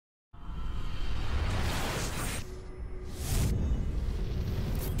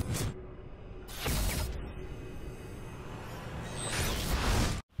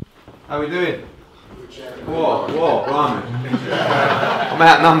How we doing? Whoa, blimey. I'm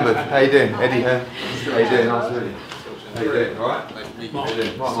outnumbered. How you doing? Eddie Hearn. How you doing? Nice to meet you. How you doing? Alright? How you doing?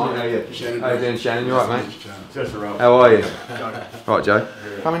 Right, Mark, how are you? How you doing, Shannon? You alright, mate? How are you? Right, Joe.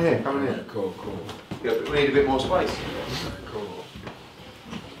 Come in here, come in here. Cool. Yeah, we need a bit more space. Cool.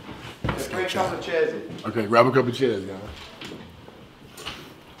 Bring a couple of chairs in. Okay, grab a couple of chairs, guys.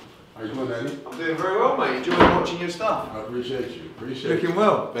 How you doing, Danny? I'm doing very well, mate. Enjoying watching your stuff. I appreciate you. Looking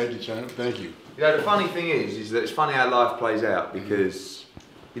well. Thank you, Shannon. Thank you. You know, the funny thing is that it's funny how life plays out because,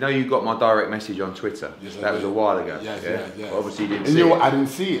 you know, you got my direct message on Twitter. Yes, that was a while ago. Yes. Well, obviously you didn't see it. I didn't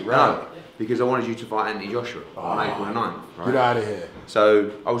see it, right? No, because I wanted you to fight Anthony Joshua on April the 9th. Right? Get out of here.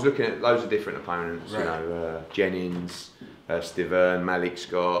 So I was looking at loads of different opponents, right. You know, Jennings, Stivern, Malik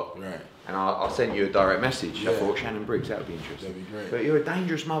Scott. Right. And I sent you a direct message. Yeah. I thought Shannon Briggs, that would be interesting. That'd be great. But you're a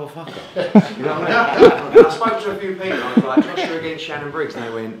dangerous motherfucker. You know what I mean? I spoke to a few people. I was like, Joshua against Shannon Briggs, and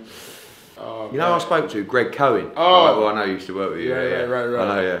they went. You know, I spoke to Greg Cohen. Oh, well, I know he used to work with you. Yeah, right.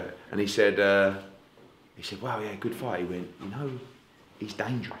 I know, yeah. And he said, wow, yeah, good fight. He went, you know, he's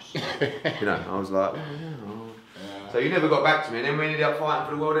dangerous. You know, I was like, well, yeah. So you never got back to me, and then we ended up fighting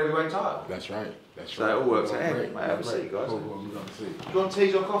for the world heavyweight title. That's right. So it all works out. Mate, have a seat, guys. We're gonna see. You want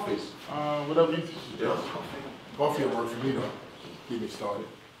teas or coffees? Whatever you suggest. Coffee will work for me though. Keep me started.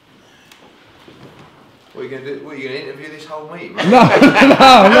 What are you going to do? What are you going to interview this whole meeting? No.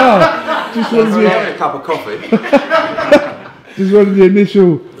 Just wanted a cup of coffee. Just wanted the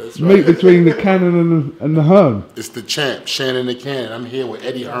initial meet between the Cannon and the Hearn. It's the champ, Shannon the Cannon. I'm here with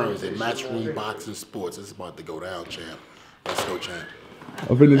Eddie Hearn at Matchroom Boxing Sports. It's about to go down, champ. Let's go, champ. I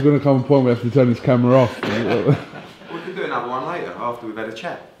think there's going to come a point where we have to turn this camera off. We can do another one later after we've had a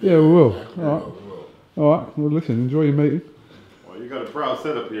chat. Yeah, we will. All right. Well, listen, enjoy your meeting. Well, you got a proud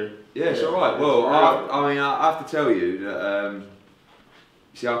setup here. Yeah, it's all right. Well, I mean, I have to tell you that, you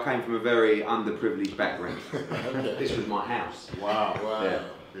see, I came from a very underprivileged background. This was my house. Wow.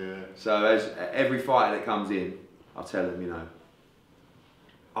 Yeah. So as every fighter that comes in, I tell them, you know,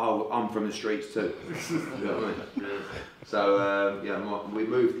 oh, I'm from the streets too. You know what I mean? Yeah. So, we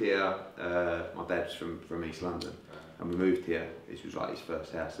moved here, my dad's from East London, and we moved here. This was like his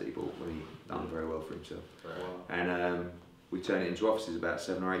first house that he bought when he done very well for himself. Wow. And we turned it into offices about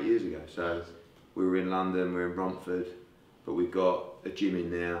 7 or 8 years ago. So we were in London, we're in Romford, but we've got a gym in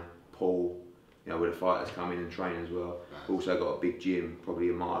there, pool, you know, where the fighters come in and train as well. Nice. We've also got a big gym, probably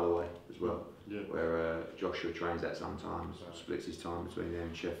a mile away as well, where Joshua trains at sometimes, splits his time between there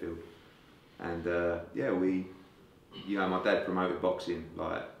and Sheffield. And you know, my dad promoted boxing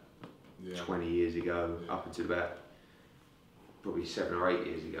like 20 years ago, up until about probably 7 or 8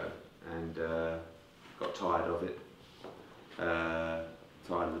 years ago, and got tired of it,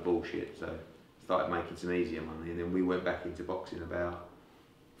 tired of the bullshit, so started making some easier money, and then we went back into boxing about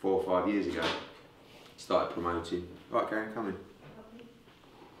 4 or 5 years ago, started promoting. Right, Karen, come in.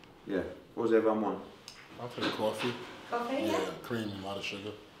 Yeah, what does everyone want? I'll take coffee. Coffee, yeah. Cream, a lot of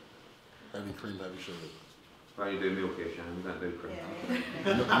sugar. Heavy cream, heavy sugar. I only do milk here, Shannon, we don't do cream.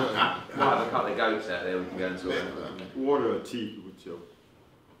 Yeah. Might have a couple of goats out there, we can go and sort it out. Water or tea with you?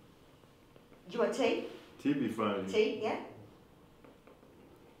 Do you want tea? Tea be fine. Tea, yeah.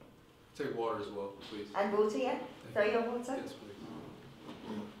 Take water as well, please. And water, yeah? So your water? Yes, please.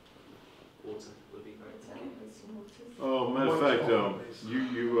 Water would be great. Matter of fact,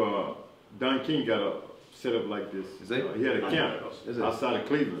 Don King got a setup like this. Is he? He had a camp outside of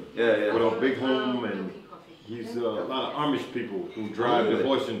Cleveland. Yeah. With a big home, and he's a lot of Amish people who drive the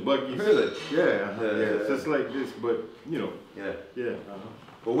horse and buggies. Really? Yeah. Just like this, but you know. Yeah.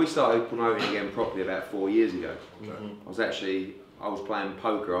 Well, we started promoting again properly about 4 years ago. Mm-hmm. I was playing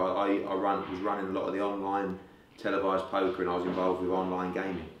poker. I was running a lot of the online televised poker, and I was involved with online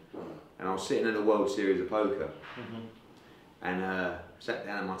gaming. And I was sitting at the World Series of Poker, and sat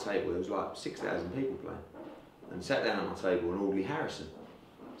down at my table. There was like 6,000 people playing, and sat down at my table, and Audley Harrison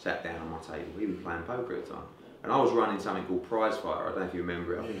sat down on my table. He was playing poker at the time, and I was running something called Prize Fighter. I don't know if you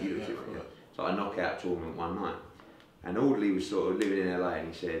remember it. I think you did. It's like a knockout tournament one night, and Audley was sort of living in LA, and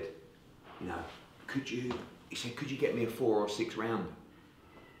he said, you know, could you get me a 4 or 6 rounder?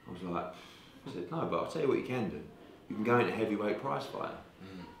 I was like, I said, no, but I'll tell you what you can do. You can go into heavyweight prize fighter.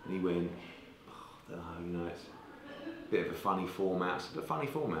 And he went, oh, you know, it's a bit of a funny format. I said, a funny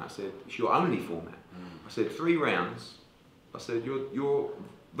format? I said, it's your only format. I said, 3 rounds. I said, you're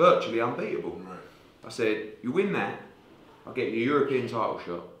virtually unbeatable. I said, you win that, I'll get you a European title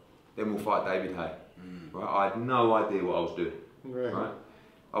shot, then we'll fight David Hay. Right? I had no idea what I was doing. Right?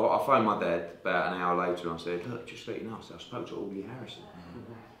 I phoned my dad about an hour later and I said, look, just let you know, I spoke to Audley Harrison,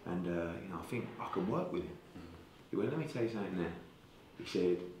 and you know, I think I can work with him. He went, let me tell you something there. He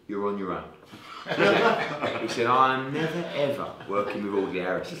said, "You're on your own." He said, "I'm never ever working with Audley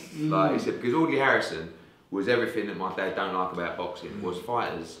Harrison." Like he said, because Audley Harrison was everything that my dad don't like about boxing. Was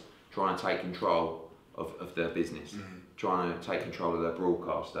fighters trying to take control of their business, trying to take control of their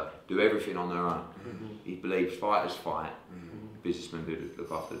broadcaster, do everything on their own. He believes fighters fight, businessmen do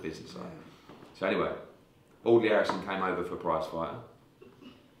look after the business side. So anyway, Audley Harrison came over for prize fighter.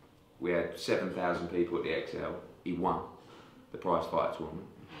 We had 7,000 people at the XL. He won the prize fighter tournament.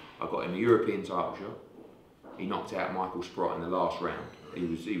 I got him a European title shot. He knocked out Michael Sprott in the last round. He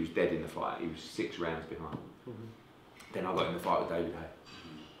was dead in the fight. He was 6 rounds behind. Then I got him the fight with David Hay.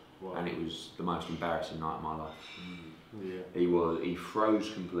 Wow. And it was the most embarrassing night of my life. Yeah. He froze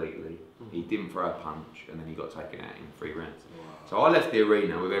completely. He didn't throw a punch, and then he got taken out in 3 rounds. Wow. So I left the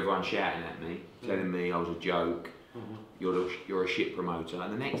arena with everyone shouting at me, telling me I was a joke. You're a shit promoter.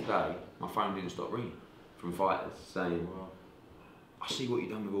 And the next day, my phone didn't stop ringing from fighters saying, "I see what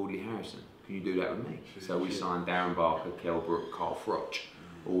you've done with Audley Harrison. Can you do that with me?" So we signed Darren Barker, Kell Brook, Carl Froch,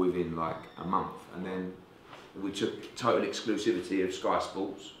 all within like a month. And then we took total exclusivity of Sky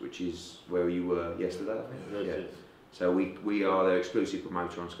Sports, which is where you were yesterday, I think. Yeah. So we are their exclusive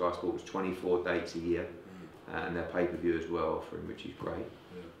promoter on Sky Sports, 24 dates a year, and their pay-per-view as well offering, which is great.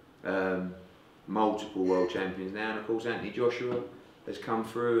 Multiple world champions now, and of course Anthony Joshua has come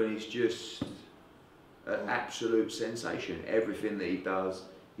through, and he's just an absolute sensation. Everything that he does,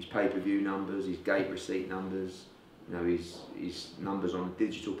 his pay-per-view numbers, his gate receipt numbers, you know, his numbers on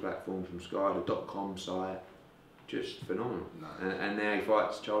digital platforms from Sky, the .com site, just phenomenal. And now he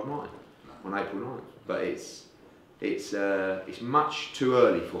fights Charles Martin on April 9th. But it's much too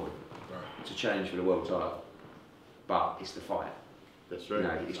early for him to challenge for the world title. But it's the fight. That's right. You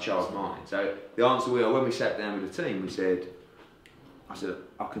know, it's Charles Martin. So the answer when we sat down with the team, I said,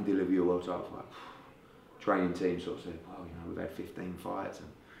 "I can deliver you a world title fight." Training team sort of said, "Well, you know, we've had 15 fights." And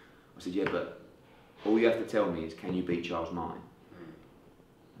I said, "Yeah, but all you have to tell me is, can you beat Charles Martin?"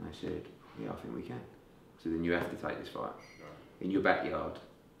 And they said, "Yeah, I think we can." So then you have to take this fight in your backyard.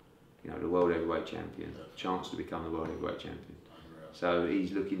 You know, the world heavyweight champion, chance to become the world heavyweight champion. So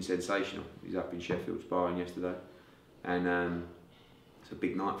he's looking sensational. He's up in Sheffield sparring yesterday, and it's a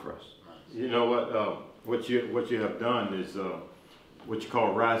big night for us. You know what you have done is what you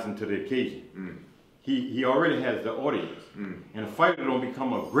call rising to the occasion. He already has the audience, and a fighter don't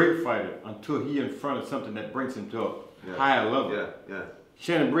become a great fighter until he in front of something that brings him to a higher level.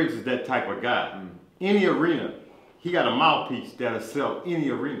 Shannon Briggs is that type of guy. Any arena, he got a mouthpiece that'll sell any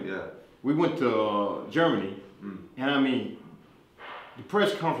arena. We went to Germany, and I mean, the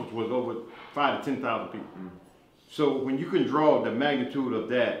press conference was over 5,000 to 10,000 people. So when you can draw the magnitude of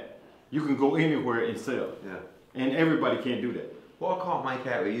that, you can go anywhere and sell. And everybody can't do that. What I can't make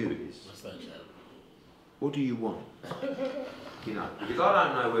out of you is, what do you want? You know, because I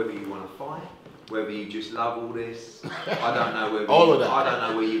don't know whether you want to fight, whether you just love all this. I don't know whether all of that. I don't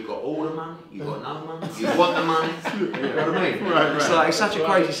know whether you've got all the money, you've got no money, you want the money. You know what I mean? It's such a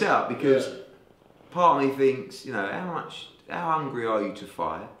crazy setup, because part of me thinks, you know, how hungry are you to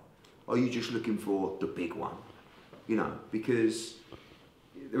fight? Or are you just looking for the big one? You know, because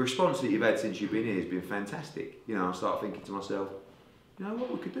the response that you've had since you've been here has been fantastic. You know, I start thinking to myself, you know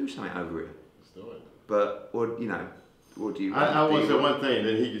what, we could do something over here. Let's do it. But what do you want? I want to say one thing,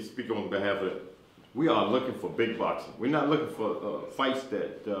 that he can speak on behalf of it. We are looking for big boxing. We're not looking for fights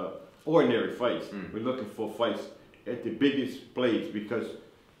that ordinary fights. We're looking for fights at the biggest place, because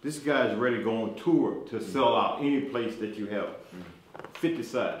this guy is ready to go on tour to sell out any place that you have. 50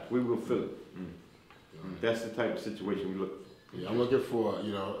 side, we will fill it. That's the type of situation we look for. Yeah, I'm looking for,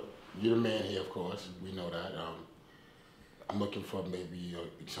 you know, you're the man here, of course. We know that. I'm looking for maybe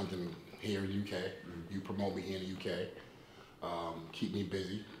something here in the UK. You promote me here in the UK. Keep me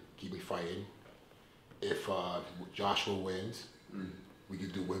busy. Keep me fighting. If Joshua wins, we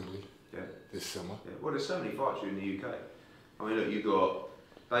could do Wembley this summer. Well, there's so many fights in the UK. I mean, look, you got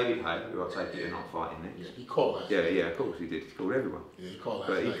David Hay, who I take it you're not fighting next. Yeah, he called last night. Yeah, of course he did. He called everyone. Yeah, he called last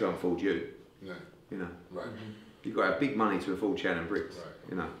night. But he can't afford you. No. You know. Right. You've got to have big money to afford Shannon Briggs. Right.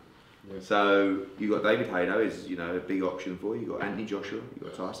 You know. Yeah. So you got David Hay, though, is, you know, a big option for you. You got Anthony Joshua. You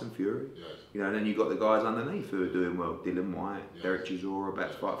got Tyson Fury. You know, and then you got the guys underneath who are doing well. Dylan White, Derek Chisora,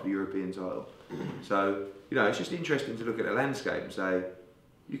 about to fight for the European title. So you know, it's just interesting to look at the landscape and say,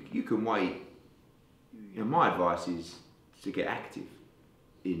 you can wait. You know, my advice is to get active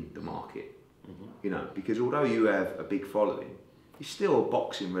in the market. You know, because although you have a big following, it's still a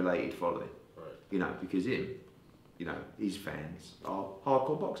boxing related following. You know, because you know, his fans are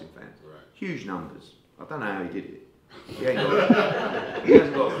hardcore boxing fans. Huge numbers. I don't know how he did it. He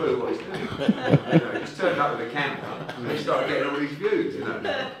hasn't got a clue what he's doing. He just turned up with a camera and he started getting all these views.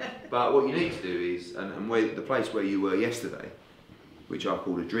 But what you need to do is, and the place where you were yesterday, which I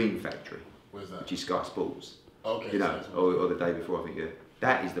call a dream factory, Where's that? which is Sky Sports. Okay. Or the day before, I think. Yeah,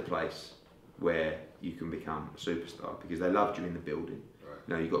 that is the place where you can become a superstar because they loved you in the building.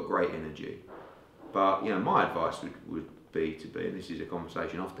 Right. You've got great energy. But my advice would be, and this is a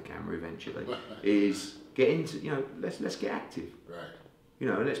conversation off the camera eventually, is get into, let's get active. Right.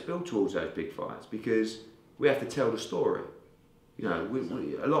 And let's build towards those big fights because we have to tell the story.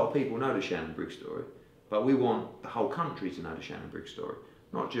 A lot of people know the Shannon Briggs story, but we want the whole country to know the Shannon Briggs story,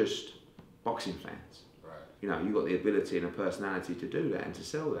 not just boxing fans. Right. You've got the ability and a personality to do that and to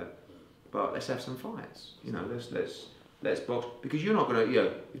sell that. But let's have some fights. Let's box because you're not going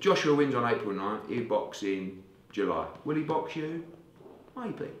to. If Joshua wins on April 9th, he'll box in July. Will he box you?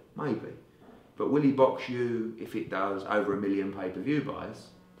 Maybe. But will he box you if it does over 1 million pay-per-view buys?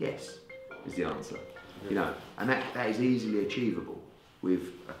 Yes, is the answer. And that is easily achievable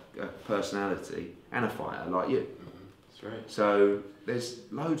with a personality and a fighter like you. That's right. So there's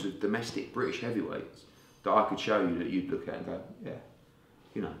loads of domestic British heavyweights that I could show you that you'd look at and go,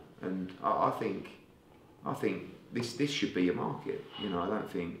 yeah, And I think this should be your market. I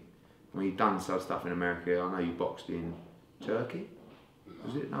don't think. You've done some stuff in America. I know you boxed in Turkey.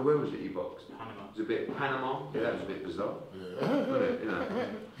 Was it? No, where was it you boxed? Panama. It was a bit Panama. Yeah, that was a bit bizarre. Yeah.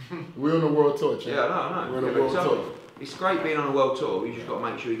 We're on a world tour, Chad. Yeah, I know. We're on a world tour. It's great being on a world tour. You just got to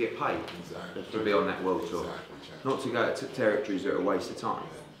make sure you get paid Exactly. to be on that world tour. Exactly. Not to go to territories that are a waste of time.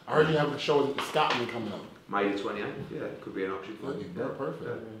 I heard you have a show in Scotland coming up. May the 28th. Yeah, it could be an option for you. Be perfect.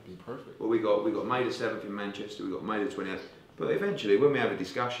 Yeah. Be perfect. Well, we got May the 7th in Manchester. We got May the 28th. But eventually, when we have a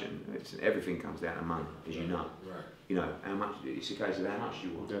discussion, everything comes down to money, as you know. Right. How much? It's a case of how much do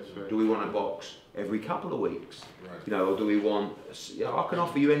you want. That's right. Do we want to box every couple of weeks? Right. Or do we want? I can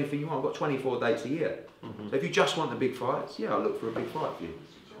offer you anything you want. I've got 24 dates a year. Mm-hmm. So if you just want the big fights, I'll look for a big fight for you.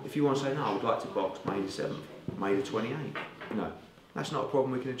 If you want to say no, I would like to box May the 7th, May the 28th. That's not a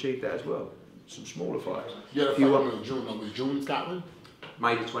problem. We can achieve that as well. Some smaller fights. Yeah, the if you fight want in June. No, was June in Scotland?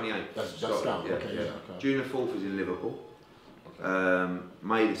 May the 28th. That's Scotland. Yeah, Okay. yeah. Okay. June the 4th is in Liverpool.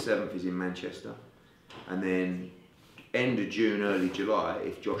 May the 7th is in Manchester, and then end of June, early July,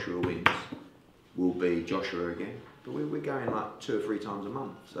 if Joshua wins, will be Joshua again. But we're going like 2 or 3 times a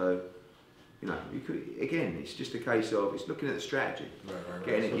month, so you could, again, it's just a case of it's looking at the strategy, Right.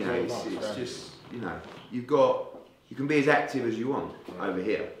 getting it. So It's just you can be as active as you want over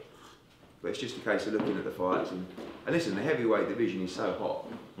here, but it's just a case of looking at the fights and listen. The heavyweight division is so hot.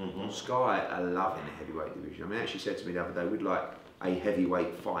 Mm-hmm. Sky are loving the heavyweight division. I mean, they actually said to me the other day, we'd like a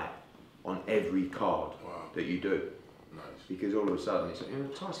heavyweight fight on every card that you do. Nice. Because all of a sudden it's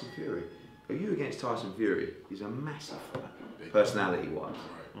like, Tyson Fury. You against Tyson Fury is a massive fight, personality-wise.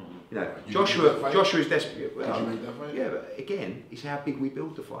 Right. Joshua is desperate. Did you make that fight? Yeah, but again, it's how big we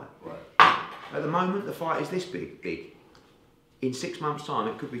build the fight. Right. At the moment, the fight is this big. In 6 months' time,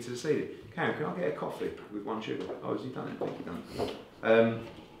 it could be to the ceiling. Karen, can I get a coffee with 1 sugar? Oh, has he done it? I think he done it.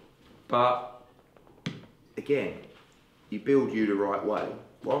 But again, you build you the right way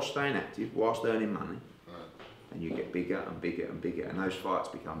whilst staying active, whilst earning money, and you get bigger and bigger and bigger, and those fights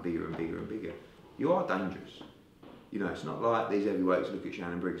become bigger and bigger and bigger. You are dangerous. It's not like these heavyweights look at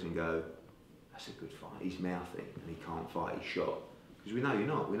Shannon Briggs and go, "That's a good fight. He's mouthy and he can't fight. He's shot." Because we know you're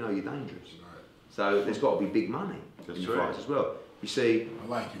not. We know you're dangerous. Right. So there's got to be big money in fights as well. You see, I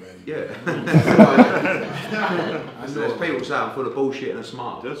like you, Eddie. Yeah. There's people say I'm full of bullshit and I'm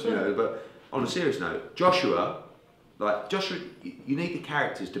smart. That's right. But on a serious note, Joshua, you need the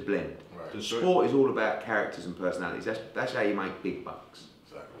characters to blend. Right. The sport is all about characters and personalities. That's how you make big bucks.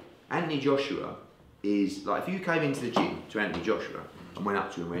 Exactly. Anthony Joshua is like, if you came into the gym to Anthony Joshua and went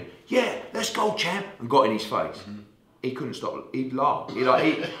up to him and went, "Yeah, let's go, champ," and got in his face, he couldn't stop. He'd laugh.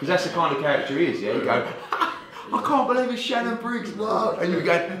 Because that's the kind of character he is. Yeah, he'd go, "I can't believe it's Shannon Briggs." Whoa. And you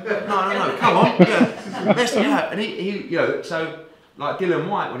go, no, come on, let's do that. And he so like Dylan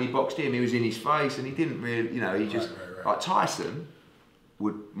White, when he boxed him, he was in his face, and he didn't really, he just like Tyson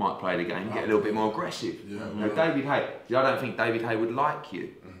might play the game, get a little bit more aggressive. Yeah. David Haye, I don't think David Haye would like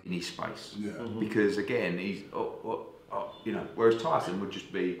you in his space because again, he's whereas Tyson would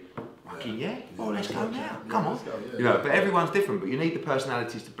just be fucking let's go now, come on, But everyone's different, but you need the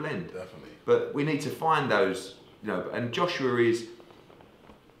personalities to blend. Definitely. But we need to find those, and Joshua is,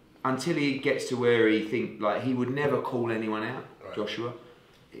 until he gets to where he would never call anyone out. Right. Joshua,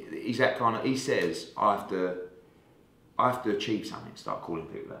 he's that kind of. He says, I have to achieve something. Start calling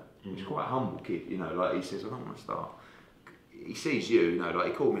people out. He's quite a humble kid, he says, I don't want to start. He sees you, like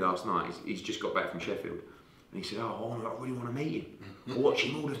he called me last night. He's just got back from Sheffield, And he said, oh, I really want to meet him. I watch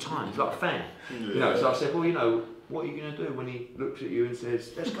him all the time. He's like a fan. You know, so I said, well, you know, what are you going to do when he looks at you and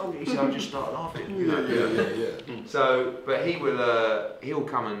says, let's go? He said, I'll just start laughing. You know? So, but he'll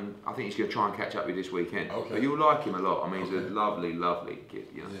come and I think he's going to try and catch up with you this weekend. Okay. But you'll like him a lot. I mean, he's a lovely, lovely kid,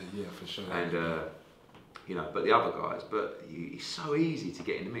 you know. Yeah, for sure. And, you know, but the other guys, but he's so easy to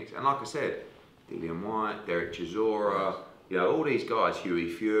get in the mix. And like I said, Dillian White, Derek Chisora, you know, all these guys, Huey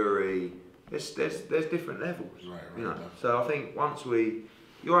Fury, there's different levels. Right, you know. definitely. So I think once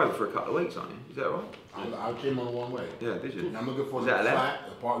you're over for a couple of weeks, aren't you? Is that right? I came on one way. Yeah, did you? I'm looking for Is the that allowed?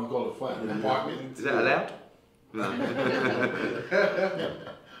 flat, you call it flat, an apartment. Is that allowed?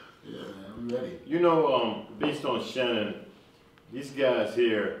 Yeah, I'm ready. You know, based on Shannon, these guys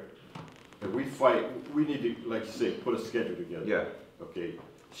here, if we fight, we need to, like you say, put a schedule together. Yeah. Okay.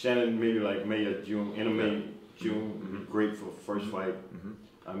 Shannon, maybe like May or June, end of May, June, would be great for first fight.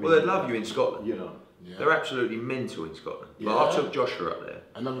 I mean, Well, they'd love you in Scotland. You know. Yeah. They're absolutely mental in Scotland. But Yeah. I took Joshua up there.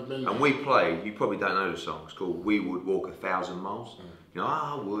 I've never been there. And we played, you probably don't know the song, it's called We Would Walk 1,000 Miles. You know,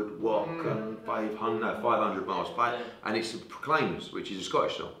 I would walk 500 miles. And it's the Proclaimers, which is a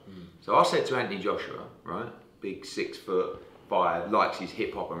Scottish song. So I said to Anthony Joshua, right, big 6'5", likes his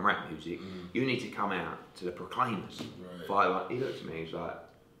hip hop and rap music, you need to come out to the Proclaimers. Right. He looked at me, he was like,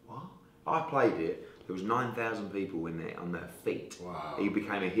 what? I played it. There was 9,000 people in there on their feet. Wow. He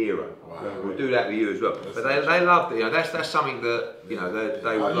became a hero. Wow. We'll do that with you as well. But they loved it. You know, that's something that you know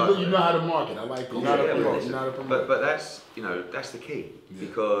they would like. You know how to market. I like that. You know how to promote. You know how to promote. But that's that's the key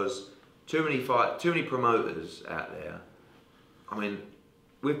because too many promoters out there. I mean,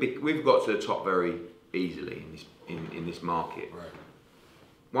 we've got to the top very easily in this market. Right.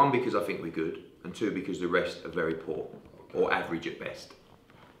 One, because I think we're good, and two, because the rest are very poor or average at best.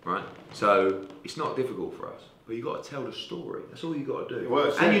 Right? So it's not difficult for us, but you've got to tell the story. That's all you've got to do.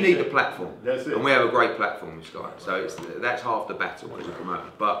 Well, and you need the platform. That's it. And we have a great platform with Sky. So that's half the battle as a promoter.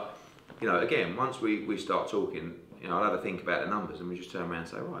 But, you know, again, once we start talking, you know, I'll have a think about the numbers and we just turn around and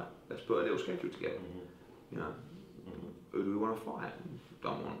say, right, let's put a little schedule together. You know, who do we want to fight?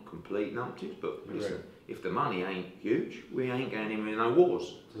 Don't want complete numpties, but listen, if the money ain't huge, we ain't going in no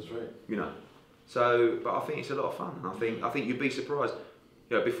wars. That's right. You know. So, but I think it's a lot of fun. And I think you'd be surprised.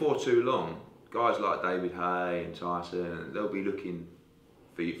 You know, before too long, guys like David Hay and Tyson, they'll be looking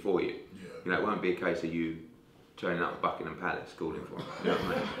for you. Yeah. You know, it won't be a case of you turning up at Buckingham Palace calling for them. You know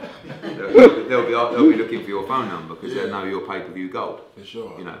what I mean? they'll be looking for your phone number because they'll know your pay-per-view gold. For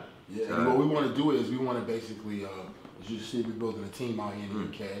sure. You know. Yeah. So, and what we want to do is we want to basically, as you see, we're building a team out here in the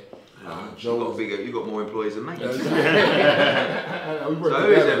UK. you've got more employees than me. So So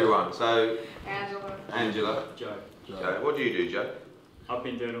who is everyone? So Angela. Joe. Joe. What do you do, Joe? I've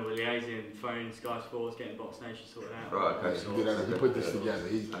been doing all the liaising, phone, Sky Sports, getting BoxNation sorted out. Right, okay. He put this together.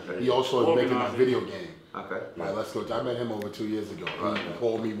 Okay. He also is making a video game. Okay. Like, let's go. I met him over 2 years ago. Right. He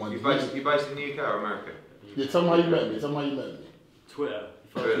called me one You day. based in the UK or America? Yeah, tell me how you met me. Tell me how you met me. Twitter.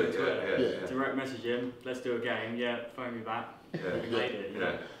 Follow me on Twitter. Yeah. Direct message him, let's do a game, yeah, phone me back. Made it,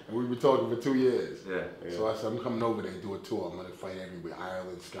 Yeah. And we've been talking for 2 years. Yeah. So I said, I'm coming over there and do a tour. I'm going to fight everywhere.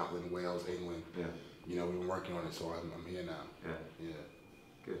 Ireland, Scotland, Wales, England. Yeah. You know, we've been working on it, so I'm here now. Yeah. Yeah.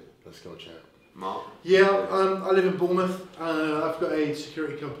 Good. Let's go, chap. Mark? Yeah, I live in Bournemouth. I've got a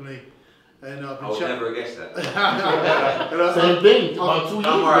security company, and I've I been would chatting. never have guessed that. Same thing. About 2 years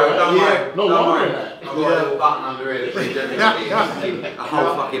Don't worry, ago. don't worry. No, Don't longer worry. than that. I've got a little button under here that says everything. A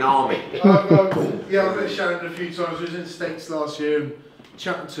whole fucking army. Yeah, I've met Shannon a few times. I was in the States last year and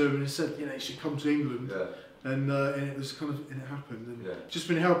chatting to him, and he said, you know, you should come to England. Yeah. And it was kind of, and it happened. And Yeah. just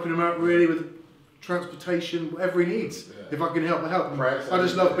been helping him out really with transportation, whatever he needs. Yeah. If I can help, I help him. Press, I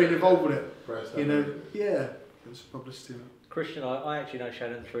just love being involved with it. Press, You know, yeah. It's publicity. Christian, I actually know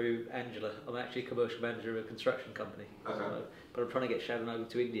Shannon through Angela. I'm actually a commercial manager of a construction company. Okay. So, but I'm trying to get Shannon over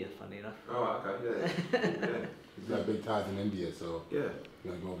to India, funny enough. Oh, okay. Yeah. He's got big ties in India, so Yeah.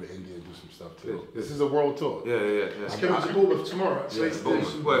 we're going to go over to India and do some stuff too. Good, good. This is a world tour. Yeah. It's coming to Bournemouth tomorrow. So Yeah,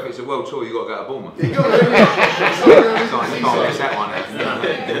 Bournemouth. Well, if it's a world tour, you've got to go to Bournemouth. You can't miss that one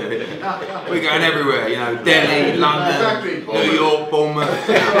out. We're going everywhere, you know, Delhi, London, Exactly. New York, Bournemouth.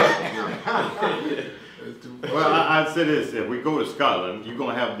 You know. Well, I'd say this: if we go to Scotland, you're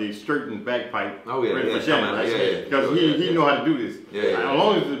gonna have the straightened bagpipe Oh, yeah, ready yeah, for Shannon, come on, right? yeah. Because he know how to do this. Yeah. As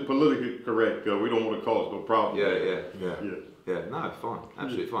long as it's politically correct, we don't want to cause no problem. Yeah, no, fine,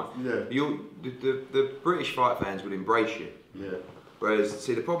 absolutely fine. Yeah. The British fight fans would embrace you. Yeah. Whereas,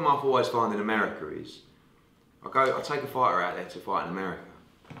 see, the problem I've always found in America is, I take a fighter out there to fight in America,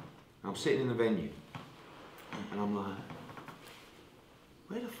 and I'm sitting in the venue, and I'm like,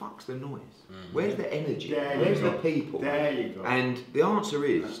 where the fuck's the noise? Where's the energy? There you Where's go. the people? There you go. And the answer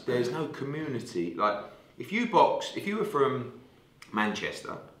is, there's no community. Like, if you were from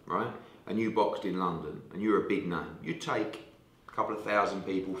Manchester, right, and you boxed in London, and you're a big name, you'd take a couple of thousand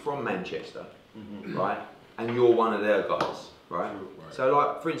people from Manchester, right, and you're one of their guys, right? So,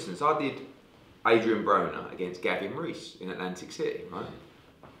 like, for instance, I did Adrian Broner against Gavin Rees in Atlantic City, right?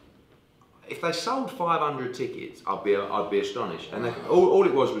 If they sold 500 tickets, I'd be astonished. And all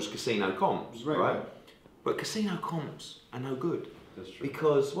it was casino comps, right? But casino comps are no good. That's true.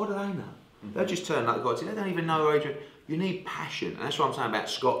 Because what do they know? They just turn up, they don't even know Adrian. You need passion, and that's what I'm saying about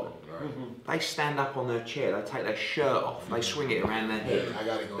Scotland. They stand up on their chair, they take their shirt off, they swing it around their head. I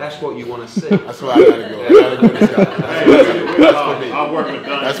gotta go. That's what you want to see. That's why I gotta go. I gotta go this guy. I work with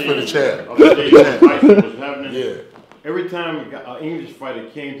Don That's for the chair. Yeah. Every time an English fighter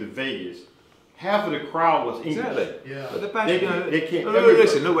came to Vegas, half of the crowd was English. Exactly. Yeah. But the passion, They can't.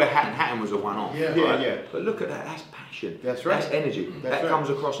 listen, look where Hatton was a one-off. Yeah. Right? But look at that, that's passion. That's right. That's energy. That's that comes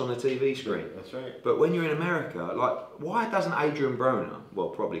across on the TV screen. That's right. But when you're in America, like, why doesn't Adrian Broner, well,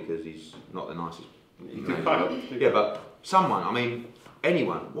 probably because he's not the nicest. Yeah, but someone, I mean,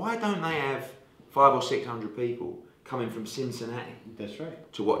 anyone, why don't they have 500 or 600 people coming from Cincinnati That's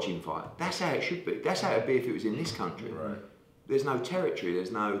right. to watch him fight? That's how it should be. That's how it'd be if it was in this country. Right. There's no territory,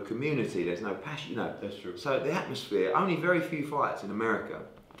 there's no community, there's no passion, That's true. So the atmosphere, only very few fights in America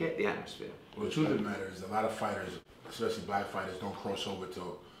get the atmosphere. Well, the truth of the matter is, a lot of fighters, especially black fighters, don't cross over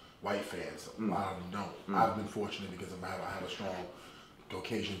to white fans. A lot of them don't. I've been fortunate because I have a strong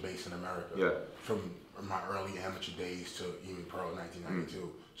Caucasian base in America. Yeah. From my early amateur days to even pro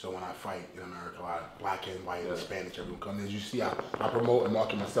 1992. So when I fight in America, a lot of black and white, Hispanic, everyone comes. As you see, I promote and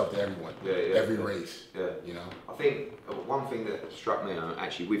market myself to everyone, every race. Yeah. You know. I think one thing that struck me,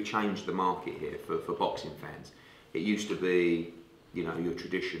 actually, we've changed the market here for boxing fans. It used to be, you know, your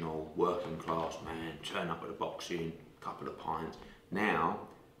traditional working class man, turn up at a boxing, couple of pints. Now,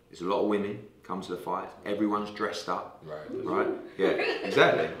 there's a lot of women come to the fight. Everyone's dressed up. Right. Yeah,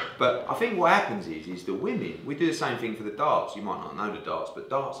 exactly. But I think what happens is the women, we do the same thing for the darts. You might not know the darts, but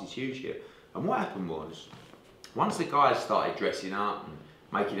darts is huge here. And what happened was, once the guys started dressing up and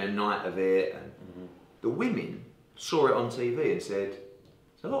making a night of it, and the women saw it on TV and said,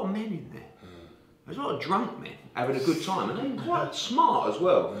 there's a lot of men in there. There's a lot of drunk men having a good time, and they're quite smart as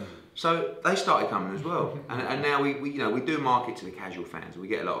well. So they started coming as well, and now we do market to the casual fans. We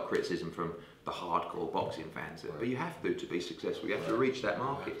get a lot of criticism from the hardcore boxing fans, but you have to be successful. You have to reach that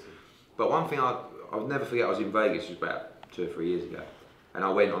market. But one thing I'll never forget, I was in Vegas, it was about 2 or 3 years ago, and I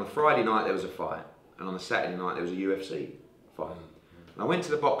went on the Friday night. There was a fight, and on the Saturday night there was a UFC fight. And I went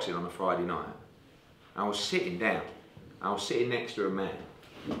to the boxing on a Friday night, and I was sitting down. I was sitting next to a man.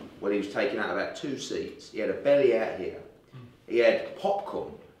 Well, he was taking out about 2 seats. He had a belly out here. He had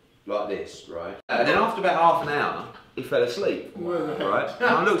popcorn like this, right? And then after about half an hour, he fell asleep, right? And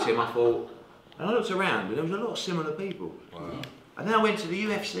I looked at him, and I looked around, and there was a lot of similar people. And then I went to the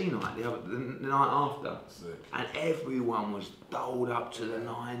UFC night, the night after, and everyone was doled up to the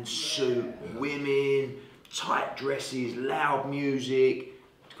nines, suit, women, tight dresses, loud music.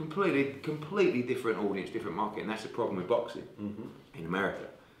 Completely different audience, different market, and that's the problem with boxing in America.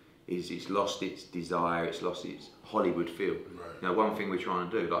 Is it's lost its desire, it's lost its Hollywood feel. You know, one thing we're trying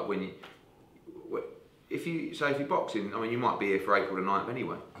to do, like if you're boxing, I mean, you might be here for April the 9th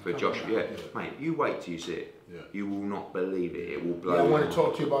anyway, for Joshua, mate, you wait till you see it. You will not believe it, it will blow you. I want to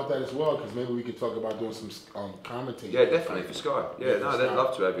talk to you about that as well, because maybe we could talk about doing some commentating. Yeah, definitely, for Sky. Yeah, no, they'd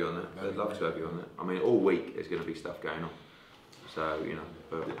love to have you on that. They'd love to have you on that. I mean, all week there's going to be stuff going on. So, you know.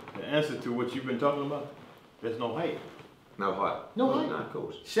 But the answer to what you've been talking about, there's no hype. No hype. No hype. No, of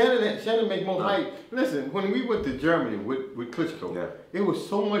course. Shannon make more hype. Listen, when we went to Germany with Klitschko, there was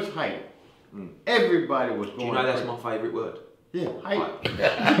so much hype. Everybody was going. Do you know that's my favourite word? Yeah, hype.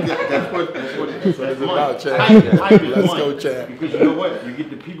 that's what it's about, Chad. Hype is Let's money. go, Chad. Because you know what? You get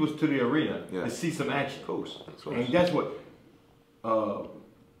the peoples to the arena to see some action. Of course. And that's what Floyd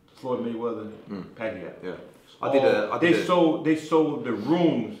Mayweather, Pacquiao. Yeah. They sold the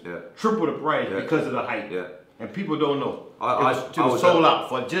rooms triple the price because of the hype. Yeah. And people don't know. I was sold out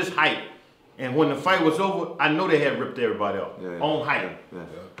for just hype. And when the fight was over, I know they had ripped everybody off on hype. Yeah.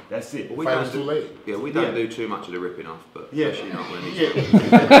 That's it. Well, we don't too late. Yeah, we don't do too much of the ripping off, but especially not when it's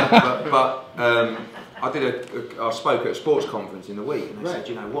I spoke at a sports conference in the week, and they said,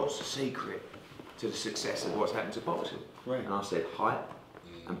 you know, what's the secret to the success of what's happened to boxing? And I said, hype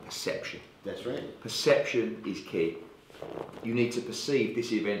and perception. That's right. Perception is key. You need to perceive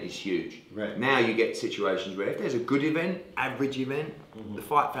this event is huge. Right. Now you get situations where if there's a good event, average event, the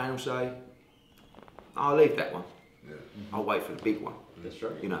fight fan will say, I'll leave that one. I'll wait for the big one. That's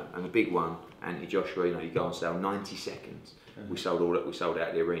right. You know, and the big one, Anthony Joshua, you know, you go on sale 90 seconds. We sold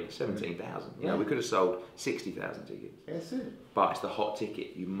out the arena, 17,000. You know, we could have sold 60,000 tickets. That's it. But it's the hot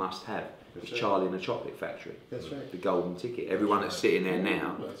ticket you must have. That's It's right. Charlie and the Chocolate Factory. That's right. The golden ticket. Everyone that's sitting there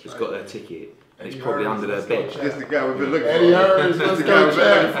now has got their ticket. And it's Eddie probably Hearn, under their let's go, bed. Chad. That's the guy we've been looking for. Eddie Hearn, let's go,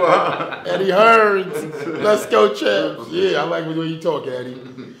 Chad. Eddie Hearn, let's go, Chad. Yeah, I like the way you talk, Eddie.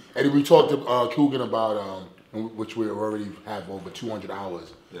 Eddie, we talked to Coogan about, which we already have over 200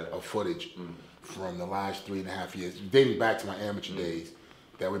 hours of footage from the last 3.5 years, dating back to my amateur days,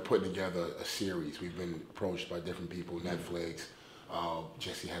 that we're putting together a series. We've been approached by different people, Netflix.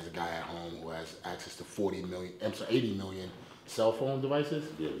 Jesse has a guy at home who has access to 80 million cell phone devices.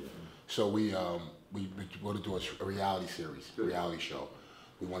 Yeah. So we want to do a reality series, a reality show.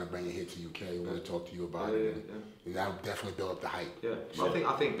 We want to bring it here to UK. We want to talk to you about it, and that'll definitely build up the hype. Yeah, well,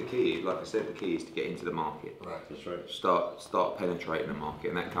 I think the key, like I said, the key is to get into the market. Right. That's right. Start penetrating the market,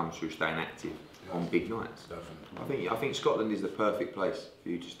 and that comes through staying active on big nights. Definitely. I think Scotland is the perfect place for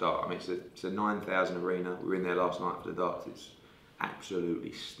you to start. I mean, it's a 9,000 arena. We were in there last night for the darts. It's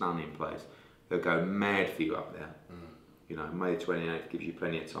absolutely stunning place. They'll go mad for you up there. You know, May 28th gives you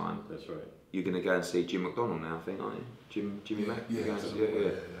plenty of time. That's right. You're going to go and see Jim McDonald now, I think, aren't you? Jimmy Mac? Yeah, You're going to see- yeah.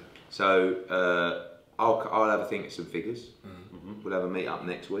 So I'll have a think of some figures. We'll have a meet up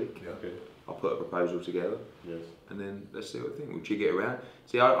next week. Yeah. Okay. I'll put a proposal together. Yes. And then let's see what we think. We'll jig it around.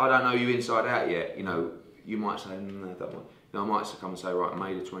 See, I don't know you inside out yet. You know, you might say, no, I don't want. You know, I might come and say, right,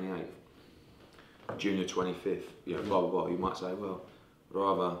 May the 28th, June the 25th, you know, blah, blah, blah. You might say, well, I'd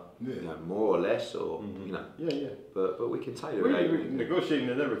rather, you know, more or less, or, you know. Yeah. But we can tailor We're it. negotiating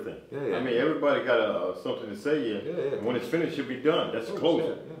and everything. Yeah. I mean, everybody got something to say. And when it's finished, it'll be done. That's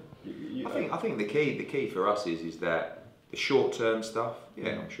close. Yeah. I think the key for us is that the short term stuff.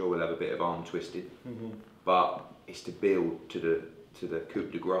 Yeah, I'm sure we'll have a bit of arm twisted, but it's to build to the coup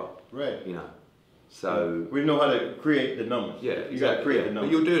de grace. Right. You know. So we know how to create the numbers. Yeah, You got to create the But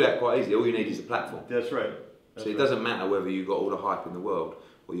numbers. you'll do that quite easily. All you need is a platform. That's right. So it doesn't matter whether you've got all the hype in the world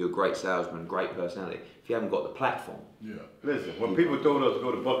or you're a great salesman, great personality. If you haven't got the platform. Yeah. Listen, when people told us to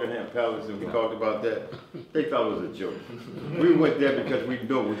go to Buckingham Palace and we talked about that, they thought it was a joke. We went there because we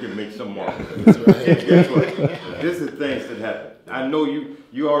know we can make some money. And guess what? This is things that happen. I know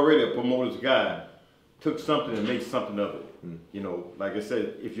you already a promoter's guy. Took something and made something of it. You know, like I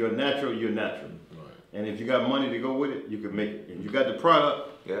said, if you're natural, you're natural. And if you got money to go with it, you can make it. If you got the product,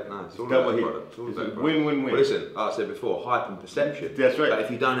 yeah, no, it's all double about hit. product. It's all It's about a product. win-win-win. Well, listen, like I said before, hype and perception. That's right. But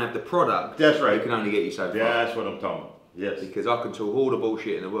if you don't have the product, That's right. you can only get you so far. That's what I'm talking about. Yes. Because I can talk all the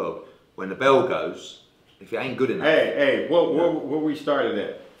bullshit in the world. When the bell goes, if it ain't good enough. Hey, where we started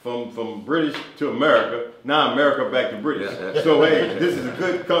at? From British to America, now America back to British. Yeah. So hey, this is a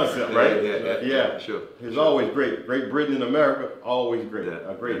good concept, right? Yeah, sure. It's always great. Great Britain and America, always great.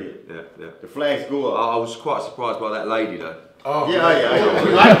 A great hit. Yeah. The flags go up. I was quite surprised by that lady though. Oh, Yeah.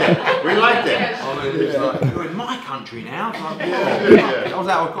 We like that. We like that. I mean, it's like, you're in my country now. It's like, Yeah.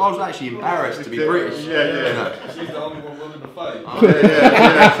 I was actually embarrassed to be British. Yeah. She's the only one willing to fight.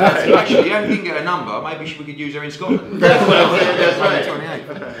 So actually, yeah, we didn't get a number. Maybe we could use her in Scotland. That's what I'm saying. That's right.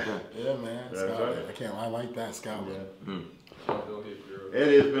 28. Yeah, man. Scotland. I like that, Scotland.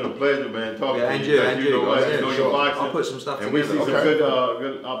 Eddie, it's been a pleasure, man, talking to you. And you. Know your boxing. I'll put some stuff And we together. see some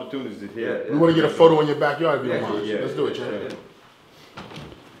good opportunities here. We want to get a photo in your backyard if you don't mind. Yeah. Let's do it, Chad.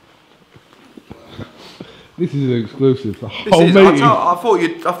 This is an exclusive. The This whole is, meeting. I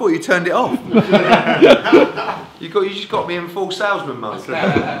thought you turned it off. you just got me in full salesman mode.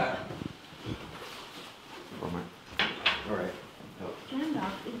 Standoff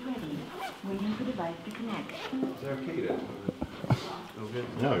is ready. Waiting for device to connect. Is there a key there?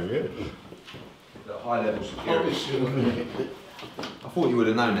 No, yeah. The high level security. I thought you would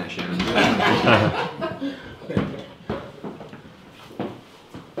have known that, Shannon.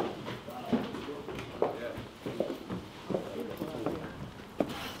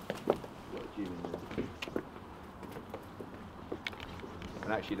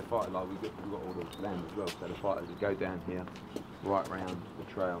 And actually the fight, like we've got all the land as well, so the fighters would go down here, right round the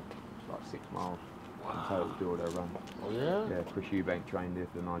trail, it's like 6 miles in total to do all their run. Oh, yeah? Yeah, Chris Eubank trained here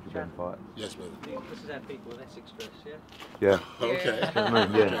for the Nigel Benn fight. Yes, brother. This is how people in Essex dress, yeah? Yeah. Okay. I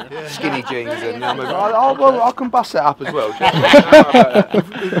mean, yeah. Skinny jeans and well, I can bust that up as well.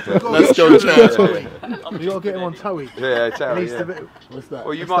 Let's go, Chad. You got to get him on Toey. Yeah, totally. Yeah. What's that?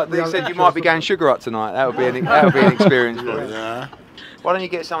 Well, they said you might be going sugar up tonight. That would be an experience for you. Yeah. Why don't you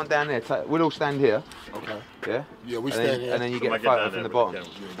get someone down there? We'll all stand here. Okay. Yeah. Yeah, we And stand then, here. and then you get a Somebody photo down from the there, bottom.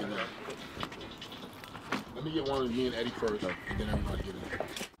 Let me get one of me and Eddie first, and then everybody get in.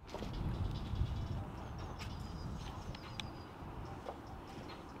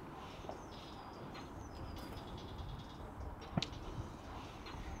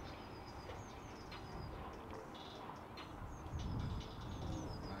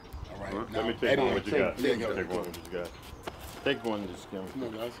 Let me take one. What you got? Take one. What you got? Take one. Just come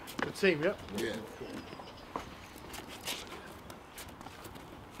on, guys. The team, yep. Yeah.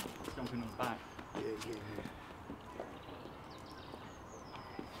 Jumping on the back.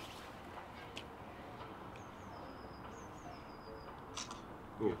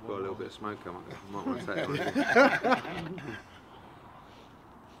 Oh, got a little bit of smoke coming. I might want to take one.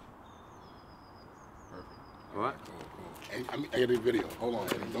 Alright. Hey, I get a video. Hold on,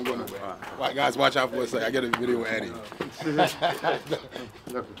 Eddie. Don't go nowhere. All right, guys, watch out for a second. I get a video with Eddie.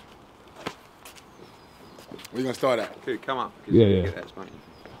 Where you gonna start at? Dude, come up. Yeah. Get that smoke.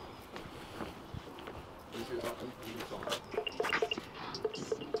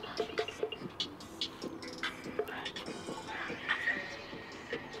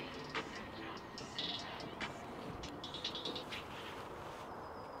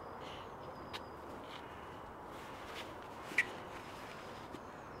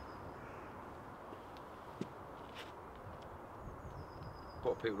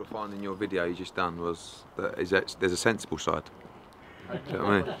 What people are finding in your video you just done was that there's a sensible side. Do you know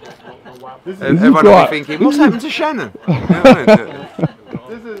what I mean? Everyone will be thinking, what's happened to Shannon? You know what I mean?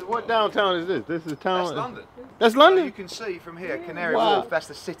 This is what downtown is this? This is town. That's London. That's London. You can see from here, Canary Wharf. That's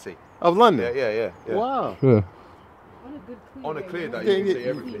the city Of London. Yeah. Wow. Yeah. On a clear day, you can see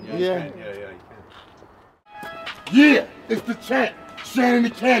everything. Yeah. You can. Yeah, it's the champ, Shannon the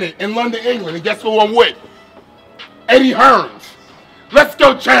Cannon in London, England. And guess who I'm with? Eddie Hearn. Let's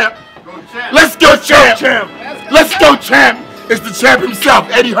go, champ. Let's go, champ. Let's go, champ. It's the champ himself,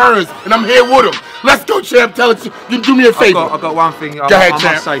 Eddie Hearn, and I'm here with him. Let's go, champ. Tell it. You do me a favor. I've got one thing I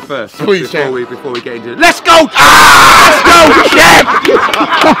must say first. Please, before we get into it. Let's go!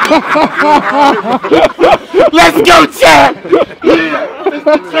 Let's go, champ! Yeah, it's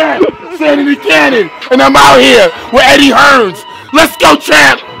the champ, Shannon the Cannon, and I'm out here with Eddie Hearn. Let's go,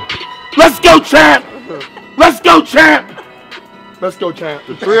 champ! Let's go, champ! Let's go, champ! Let's go, champ.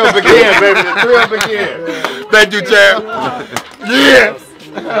 The thrill begin, baby. The thrill begin. Thank you, champ. Yeah.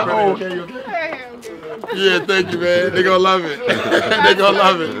 Oh, okay. Yeah, thank you, man. They gonna love it. They gonna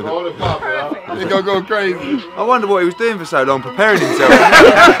love it. They gonna go crazy. I wonder what he was doing for so long, preparing himself.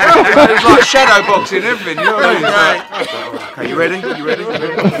 It was like shadow boxing and everything, you know what I mean? Like, okay, you ready? You ready?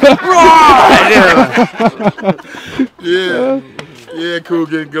 Right! Yeah. Yeah, cool.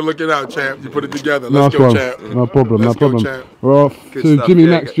 Good looking out, champ. You put it together. Nice Let's go, one. champ. No problem. Let's no go, problem. champ. We're off Good to stuff. Jimmy Yeah,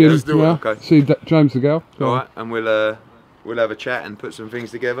 Max Gym. let's do it. Yeah. Okay. See James again. All right, and we'll have a chat and put some things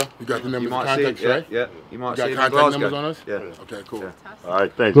together. You got the You numbers and might see contacts, it, right? Yeah. You might You see got it in contact Glasgow. numbers on us? Yeah. Okay, cool. All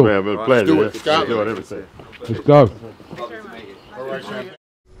right, thanks, Cool. man. It was a Let's pleasure. do it. Scott. Enjoyed everything. Let's go. All right, champ.